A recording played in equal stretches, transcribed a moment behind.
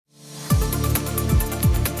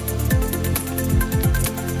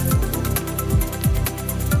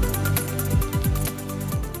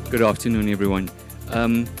Good afternoon, everyone.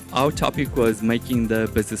 Our topic was making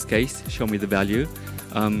the business case, show me the value.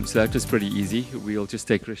 So that was pretty easy. We'll just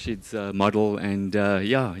take Rashid's model and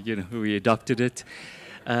we adopted it.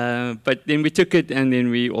 But then we took it and then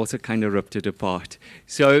we also kind of ripped it apart.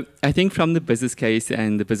 So I think from the business case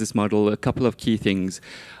and the business model, a couple of key things.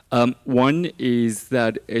 One is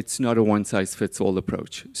that it's not a one-size-fits-all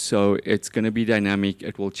approach. So it's going to be dynamic.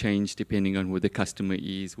 It will change depending on who the customer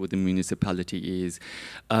is, who the municipality is.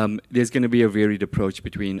 There's going to be a varied approach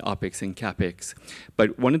between OPEX and CAPEX.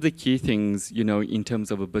 But one of the key things, in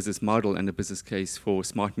terms of a business model and a business case for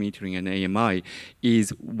smart metering and AMI is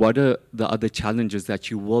what are the other challenges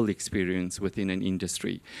that you will experience within an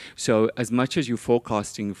industry. So as much as you're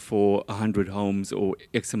forecasting for 100 homes or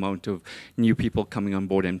X amount of new people coming on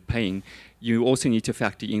board and paying, you also need to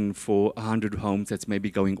factor in for 100 homes that's maybe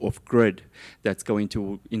going off grid, that's going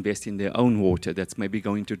to invest in their own water, that's maybe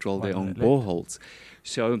going to drill their own boreholes.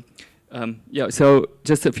 So, so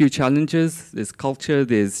just a few challenges. There's culture,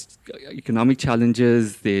 there's economic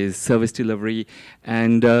challenges, there's service delivery,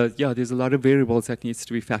 and there's a lot of variables that needs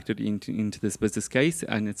to be factored into this business case,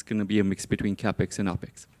 and it's going to be a mix between CAPEX and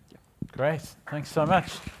OPEX. Yeah. Great, thanks so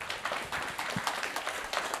much.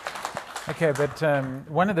 Okay, but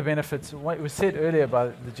one of the benefits, what was said earlier by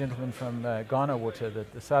the gentleman from Ghana Water,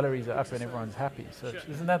 that the salaries are up and everyone's happy. So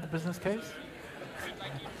isn't that the business case?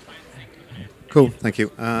 Cool, thank you.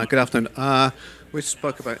 Good afternoon. We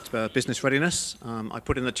spoke about business readiness. I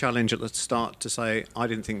put in the challenge at the start to say I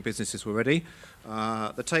didn't think businesses were ready.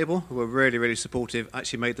 The table, who were really, really supportive,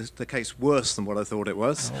 actually made the case worse than what I thought it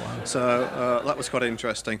was. Oh, wow. So that was quite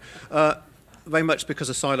interesting. Very much because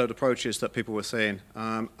of siloed approaches that people were seeing.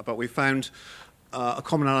 But we found a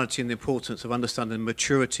commonality in the importance of understanding the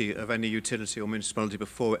maturity of any utility or municipality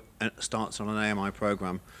before it starts on an AMI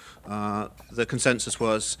program. The consensus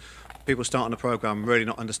was people start on a program really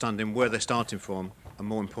not understanding where they're starting from, and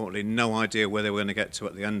more importantly, no idea where they were going to get to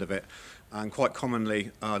at the end of it. And quite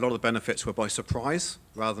commonly, a lot of the benefits were by surprise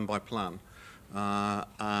rather than by plan.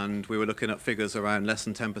 And we were looking at figures around less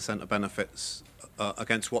than 10% of benefits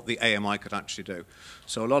against what the AMI could actually do.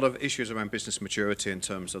 So a lot of issues around business maturity in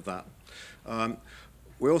terms of that.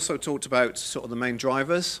 We also talked about sort of the main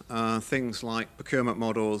drivers, things like procurement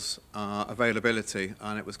models, availability,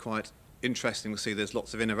 and it was quite interesting to see there's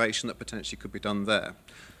lots of innovation that potentially could be done there.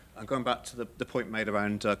 And going back to the point made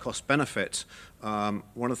around cost benefit, one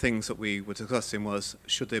of the things that we were discussing was,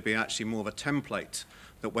 should there be actually more of a template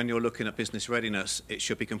that when you're looking at business readiness, it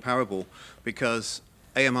should be comparable, because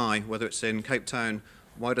AMI, whether it's in Cape Town,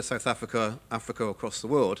 wider South Africa, Africa, or across the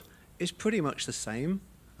world, is pretty much the same.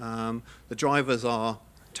 The drivers are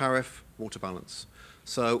tariff, water balance.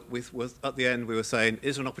 So at the end, we were saying,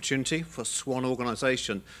 is there an opportunity for a SWAN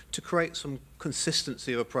organisation to create some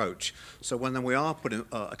consistency of approach? So when we are putting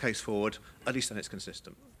a case forward, at least then it's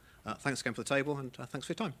consistent. Thanks again for the table, and thanks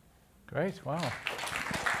for your time. Great, wow.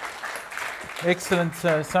 Excellent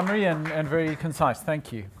summary and very concise.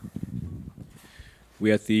 Thank you. We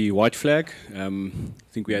had the white flag. I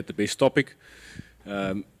think we had the best topic.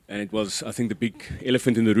 And it was, I think, the big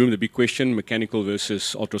elephant in the room, the big question, mechanical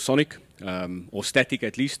versus ultrasonic, or static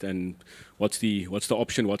at least, and what's the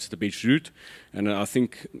option, what's the best route? And I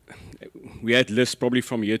think we had lists probably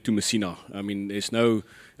from here to Messina. I mean, there's no,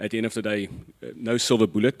 at the end of the day, no silver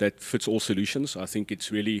bullet that fits all solutions. I think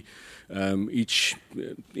it's really each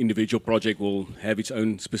individual project will have its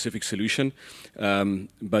own specific solution.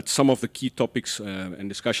 But some of the key topics and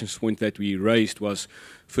discussions point that we raised was,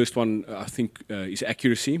 first one, I think, is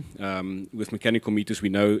accuracy. With mechanical meters, we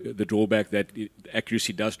know the drawback that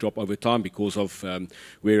accuracy does drop over time because of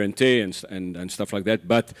wear and tear and stuff like that.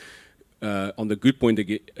 But on the good point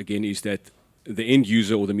again is that the end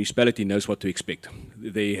user or the municipality knows what to expect.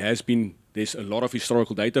 There's a lot of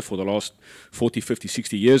historical data for the last 40, 50,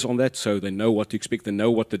 60 years on that, so they know what to expect, they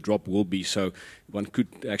know what the drop will be. So one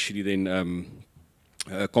could actually then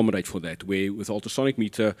accommodate for that, where with ultrasonic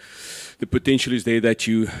meter, the potential is there that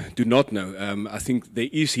you do not know. I think there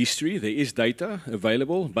is history, there is data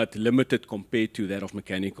available, but limited compared to that of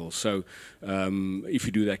mechanical. So if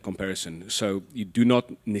you do that comparison, so you do not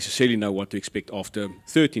necessarily know what to expect after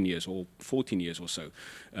 13 years or 14 years or so.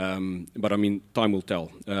 But I mean, time will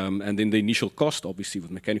tell. And then the initial cost, obviously with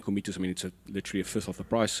mechanical meters, I mean, it's literally a fifth of the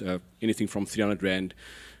price, anything from 300 Rand,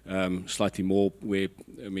 slightly more, where,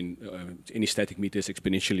 I mean, any static meter is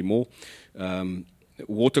exponentially more.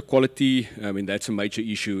 Water quality, I mean, that's a major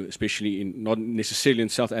issue, especially in, not necessarily in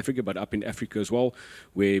South Africa, but up in Africa as well,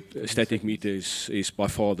 where a static meter is by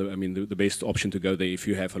far the best option to go there if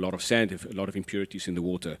you have a lot of sand, if a lot of impurities in the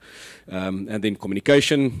water. And then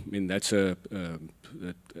communication, I mean, that's a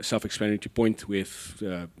self-explanatory point with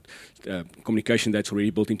communication that's already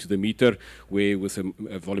built into the meter, where with a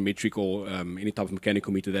volumetric or any type of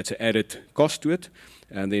mechanical meter, that's an added cost to it.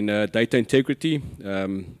 And then data integrity, I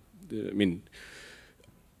mean,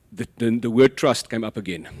 the word trust came up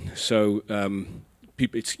again. So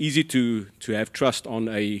it's easy to have trust on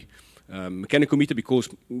a mechanical meter because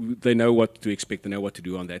they know what to expect, they know what to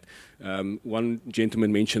do on that. One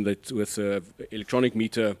gentleman mentioned that with electronic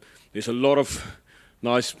meter, there's a lot of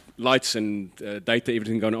nice lights and data,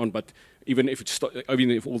 everything going on, but even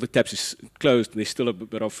if all the taps is closed, there's still a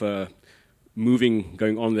bit of moving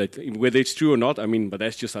going on, that whether it's true or not, I mean, but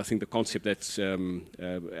that's just, I think, the concept that's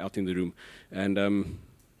out in the room. And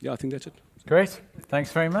yeah, I think that's it. Great.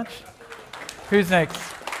 Thanks very much. Who's next?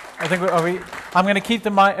 I think I'm going to keep the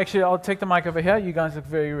mic. Actually, I'll take the mic over here. You guys look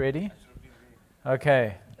very ready.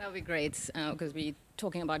 Okay. That would be great, because we're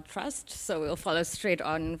talking about trust, so we'll follow straight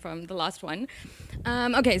on from the last one.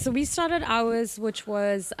 Okay, so we started ours, which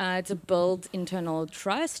was to build internal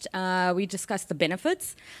trust. We discussed the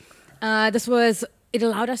benefits. It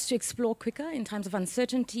allowed us to explore quicker in times of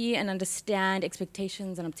uncertainty and understand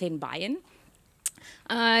expectations and obtain buy-in.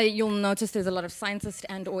 You'll notice there's a lot of scientists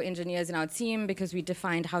and or engineers in our team because we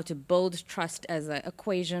defined how to build trust as an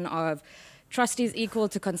equation of trust is equal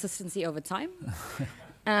to consistency over time.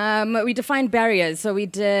 We defined barriers. So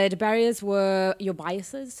barriers were your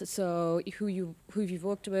biases, so who you've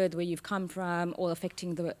worked with, where you've come from, all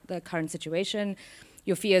affecting the current situation,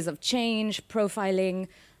 your fears of change, profiling.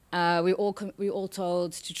 We all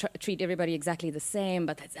told to treat everybody exactly the same,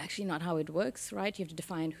 but that's actually not how it works, right? You have to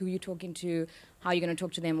define who you're talking to, how you're going to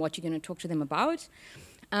talk to them, what you're going to talk to them about.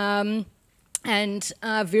 And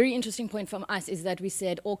a very interesting point from us is that we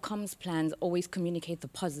said all comms plans always communicate the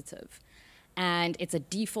positive. And it's a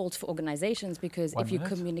default for organizations because if you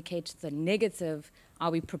communicate the negative,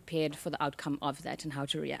 are we prepared for the outcome of that and how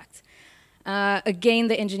to react? Again,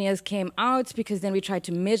 the engineers came out because then we tried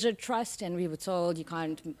to measure trust and we were told you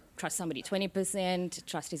can't trust somebody 20%,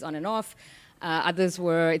 trust is on and off. Others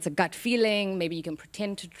were, it's a gut feeling, maybe you can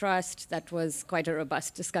pretend to trust. That was quite a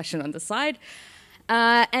robust discussion on the side.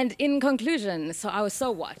 And in conclusion, so our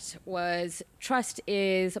so what was trust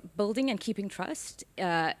is building and keeping trust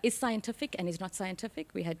is scientific and is not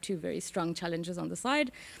scientific. We had two very strong challenges on the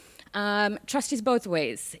side. Trust is both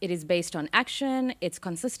ways. It is based on action, it's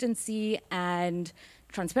consistency and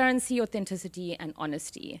transparency, authenticity, and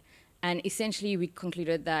honesty. And essentially, we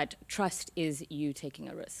concluded that trust is you taking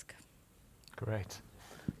a risk. Great.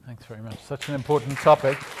 Thanks very much. Such an important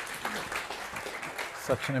topic.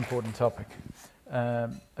 Such an important topic.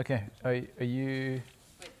 Okay, are you...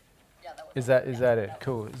 Is that it?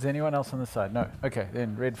 Cool. Is anyone else on the side? No. Okay,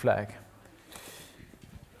 then red flag.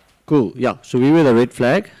 Cool, yeah. So we were the red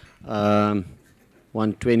flag.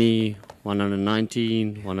 120,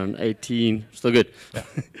 119, 118, still good.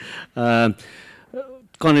 Yeah.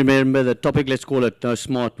 Can't remember the topic, let's call it No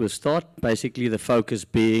Smart with Start. Basically the focus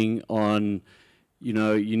being on,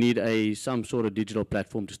 you need some sort of digital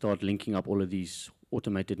platform to start linking up all of these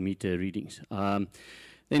automated meter readings.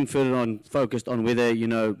 Then further on, focused on whether,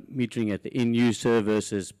 metering at the end user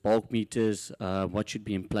versus bulk meters, what should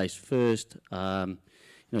be in place first,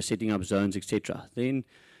 setting up zones, etc. Then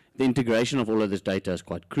the integration of all of this data is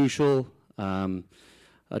quite crucial.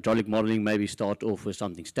 Hydraulic modeling, maybe start off with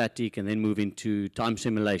something static and then move into time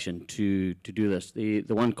simulation to do this. The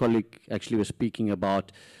one colleague actually was speaking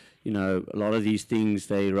about, a lot of these things,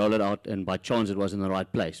 they roll it out and by chance it was in the right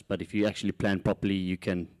place. But if you actually plan properly, you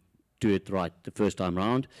can do it right the first time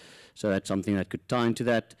round. So that's something that could tie into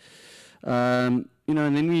that. And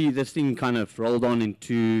then this thing kind of rolled on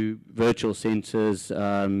into virtual sensors,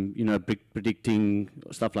 predicting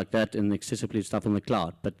stuff like that and accessibility stuff on the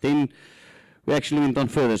cloud. But then we actually went on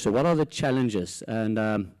further. So what are the challenges?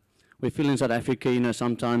 And we feel in South Africa,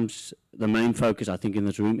 sometimes the main focus, I think, in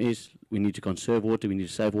this room is we need to conserve water, we need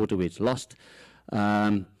to save water where it's lost.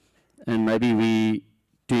 And maybe we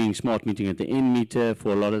doing smart metering at the end meter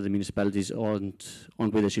for a lot of the municipalities aren't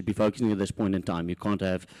where they should be focusing at this point in time. You can't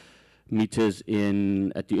have meters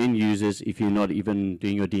at the end users if you're not even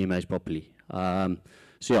doing your DMAs properly. So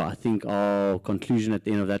yeah, I think our conclusion at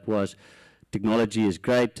the end of that was technology is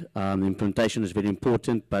great, the implementation is very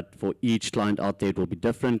important, but for each client out there it will be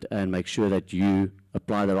different, and make sure that you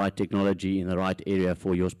apply the right technology in the right area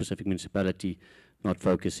for your specific municipality, not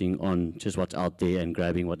focusing on just what's out there and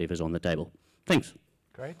grabbing whatever's on the table. Thanks.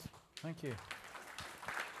 Great, thank you.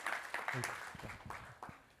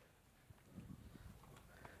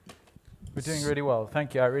 We're doing really well.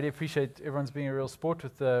 Thank you. I really appreciate everyone's being a real sport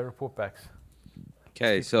with the report backs.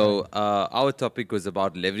 Okay, so our topic was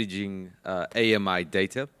about leveraging AMI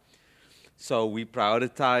data. So we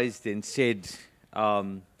prioritized and said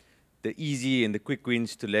the easy and the quick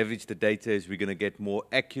wins to leverage the data is we're going to get more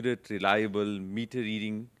accurate, reliable meter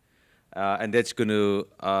reading, and that's going to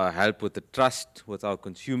help with the trust with our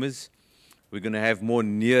consumers. We're going to have more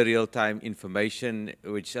near real-time information,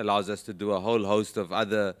 which allows us to do a whole host of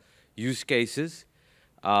other use cases.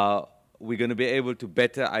 We're going to be able to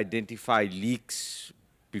better identify leaks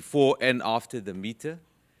before and after the meter.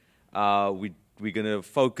 We're going to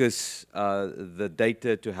focus the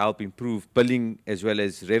data to help improve billing as well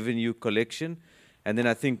as revenue collection. And then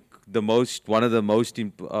I think one of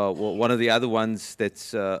the other ones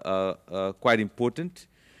that's quite important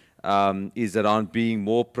is around being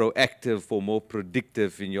more proactive or more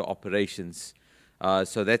predictive in your operations.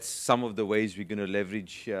 So that's some of the ways we're going to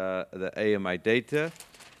leverage the AMI data.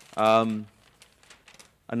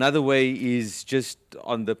 Another way is just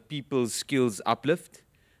on the people's skills uplift.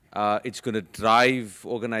 It's going to drive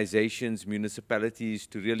organizations, municipalities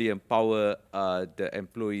to really empower the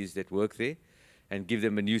employees that work there and give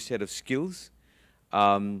them a new set of skills.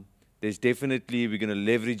 There's definitely, we're going to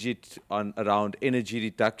leverage it around energy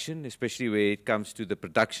reduction, especially where it comes to the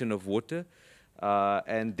production of water.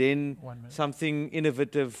 And then something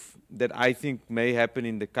innovative that I think may happen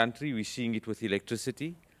in the country, we're seeing it with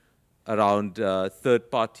electricity, around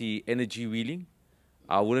third-party energy wheeling.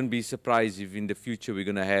 I wouldn't be surprised if in the future we're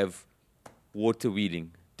going to have water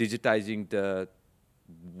wheeling. Digitizing the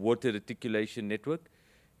water reticulation network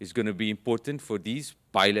is going to be important for these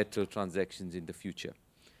bilateral transactions in the future.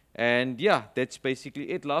 And yeah, that's basically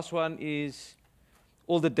it. Last one is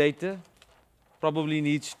all the data probably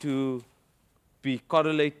needs to be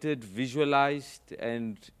correlated, visualized,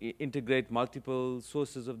 and integrate multiple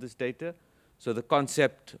sources of this data. So the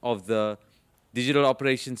concept of the digital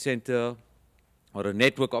operations center or a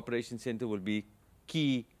network operations center will be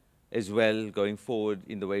key as well going forward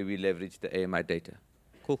in the way we leverage the AMI data.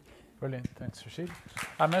 Cool. Brilliant. Thanks, Rashid.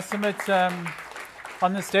 I must admit,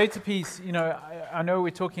 on this data piece, I know we're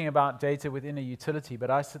talking about data within a utility, but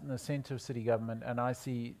I sit in the center of city government and I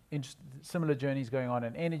see similar journeys going on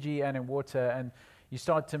in energy and in water, and you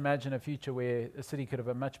start to imagine a future where a city could have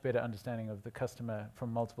a much better understanding of the customer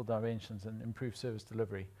from multiple dimensions and improve service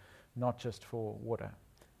delivery, not just for water.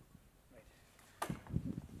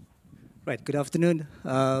 Right, good afternoon.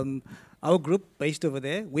 Our group, based over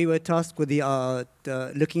there, we were tasked with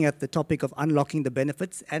looking at the topic of unlocking the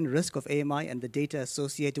benefits and risk of AMI and the data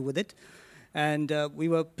associated with it. And we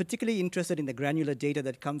were particularly interested in the granular data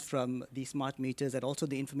that comes from these smart meters and also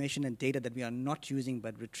the information and data that we are not using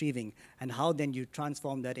but retrieving, and how then you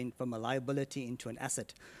transform that from a liability into an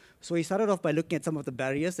asset. So we started off by looking at some of the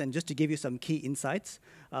barriers, and just to give you some key insights,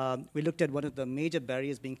 we looked at one of the major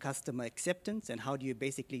barriers being customer acceptance, and how do you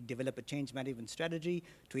basically develop a change management strategy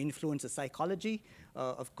to influence the psychology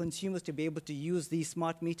of consumers to be able to use these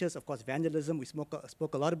smart meters. Of course, vandalism, we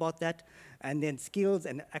spoke a lot about that, and then skills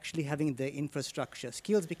and actually having the infrastructure.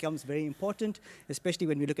 Skills becomes very important, especially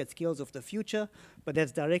when we look at skills of the future, but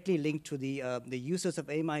that's directly linked to the uses of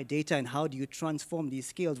AMI data and how do you transform these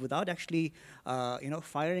skills without actually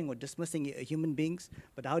firing or dismissing human beings,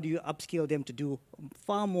 but how do you upskill them to do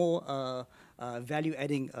far more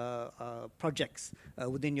value-adding projects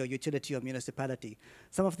within your utility or municipality.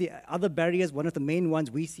 Some of the other barriers, one of the main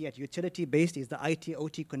ones we see at utility-based is the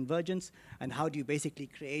IT-OT convergence, and how do you basically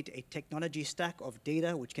create a technology stack of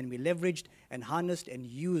data which can be leveraged and harnessed and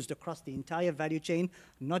used across the entire value chain,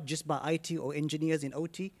 not just by IT or engineers in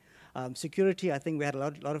OT. Security, I think we had a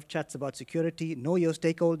lot of chats about security, know your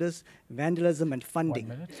stakeholders, vandalism, and funding.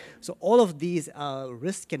 So all of these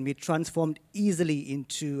risks can be transformed easily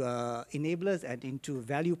into enablers and into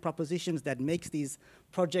value propositions that makes these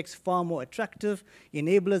projects far more attractive,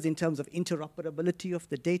 enablers in terms of interoperability of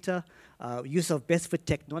the data, use of best fit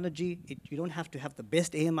technology. You don't have to have the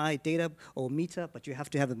best AMI data or meter, but you have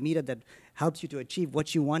to have a meter that helps you to achieve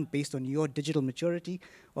what you want based on your digital maturity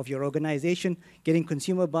of your organization, getting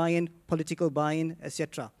consumer buy-in, political buy-in,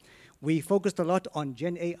 etc. We focused a lot on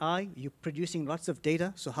Gen AI. You're producing lots of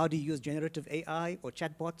data, so how do you use generative AI or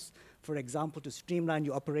chatbots, for example, to streamline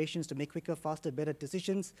your operations, to make quicker, faster, better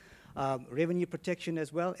decisions, revenue protection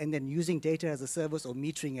as well, and then using data as a service or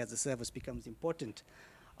metering as a service becomes important.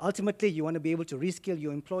 Ultimately, you want to be able to reskill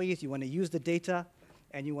your employees, you want to use the data,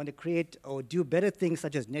 and you want to create or do better things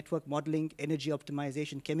such as network modeling, energy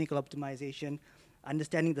optimization, chemical optimization,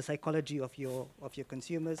 understanding the psychology of your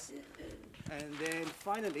consumers. And then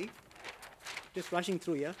finally, just rushing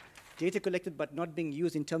through here, data collected but not being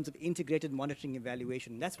used in terms of integrated monitoring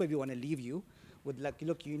evaluation. That's where we want to leave you with, like,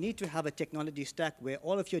 look, you need to have a technology stack where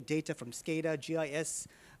all of your data from SCADA, GIS,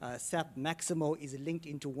 SAP, Maximo is linked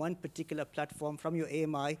into one particular platform from your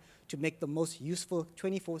AMI to make the most useful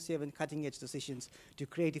 24/7 cutting-edge decisions to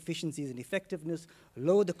create efficiencies and effectiveness,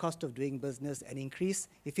 lower the cost of doing business, and increase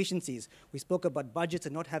efficiencies. We spoke about budgets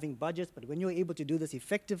and not having budgets, but when you're able to do this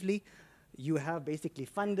effectively, you have basically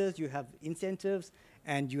funders, you have incentives,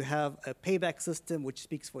 and you have a payback system which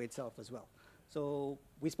speaks for itself as well. So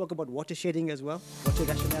we spoke about watersheding as well, water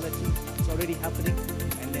rationality. It's already happening,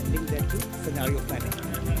 and then link that to scenario planning.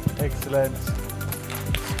 Excellent.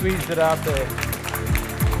 Squeeze it out there.